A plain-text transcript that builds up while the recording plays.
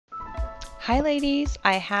Hi ladies,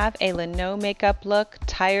 I have a no makeup look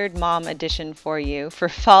tired mom edition for you for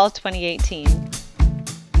fall 2018.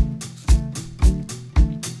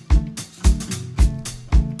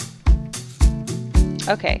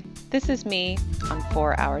 Okay, this is me on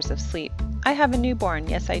 4 hours of sleep. I have a newborn,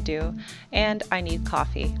 yes I do, and I need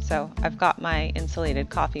coffee, so I've got my insulated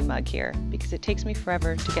coffee mug here because it takes me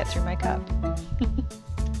forever to get through my cup.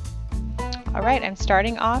 Alright, I'm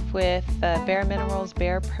starting off with the Bare Minerals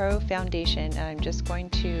Bare Pro Foundation, and I'm just going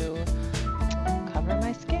to cover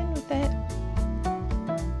my skin with it.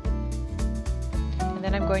 And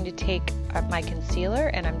then I'm going to take my concealer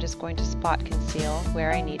and I'm just going to spot conceal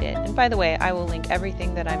where I need it. And by the way, I will link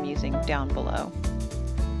everything that I'm using down below.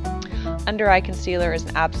 Under eye concealer is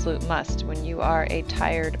an absolute must when you are a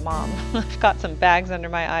tired mom. I've got some bags under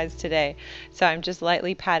my eyes today, so I'm just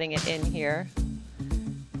lightly patting it in here.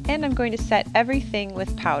 And I'm going to set everything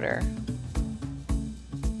with powder.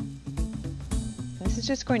 This is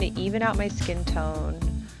just going to even out my skin tone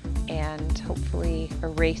and hopefully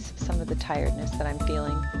erase some of the tiredness that I'm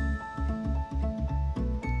feeling.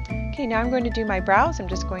 Okay, now I'm going to do my brows. I'm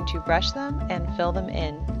just going to brush them and fill them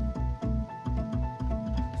in.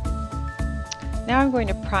 Now I'm going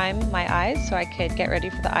to prime my eyes so I could get ready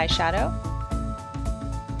for the eyeshadow.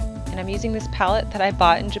 And I'm using this palette that I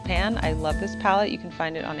bought in Japan. I love this palette. You can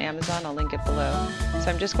find it on Amazon. I'll link it below. So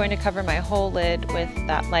I'm just going to cover my whole lid with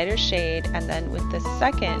that lighter shade, and then with the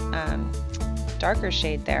second darker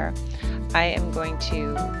shade there, I am going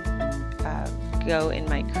to go in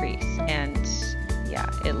my crease. And yeah,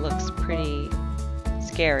 it looks pretty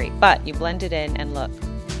scary, but you blend it in and look,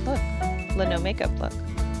 the no makeup look.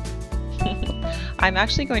 I'm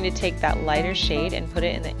actually going to take that lighter shade and put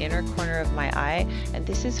it in the inner corner of my eye, and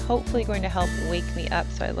this is hopefully going to help wake me up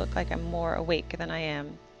so I look like I'm more awake than I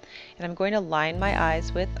am. And I'm going to line my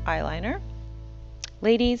eyes with eyeliner.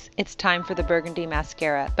 Ladies, it's time for the burgundy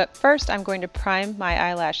mascara, but first I'm going to prime my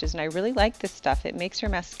eyelashes, and I really like this stuff. It makes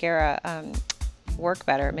your mascara work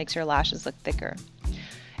better. It makes your lashes look thicker.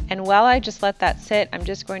 And while I just let that sit, I'm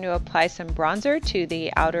just going to apply some bronzer to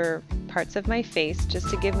the outer parts of my face just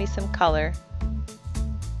to give me some color.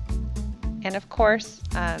 And of course,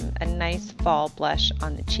 a nice fall blush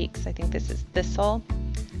on the cheeks. I think this is Thistle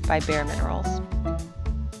by Bare Minerals.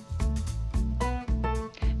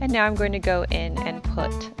 And now I'm going to go in and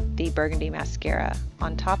put the burgundy mascara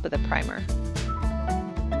on top of the primer.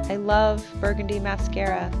 I love burgundy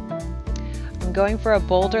mascara. I'm going for a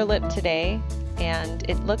bolder lip today, and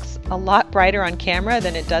it looks a lot brighter on camera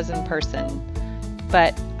than it does in person.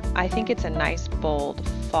 But I think it's a nice, bold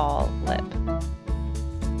fall lip.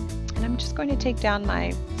 And I'm just going to take down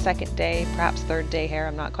my second day, perhaps third day hair,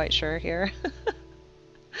 I'm not quite sure here.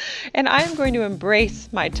 And I'm going to embrace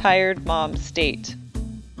my tired mom state.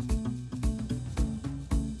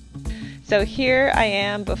 So here I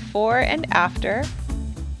am before and after,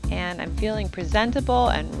 and I'm feeling presentable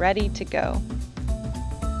and ready to go.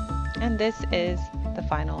 And this is the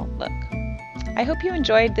final look. I hope you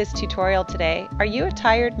enjoyed this tutorial today. Are you a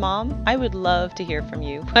tired mom? I would love to hear from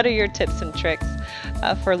you. What are your tips and tricks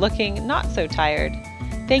for looking not so tired?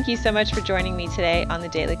 Thank you so much for joining me today on The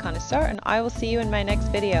Daily Connoisseur, and I will see you in my next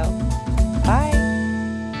video. Bye!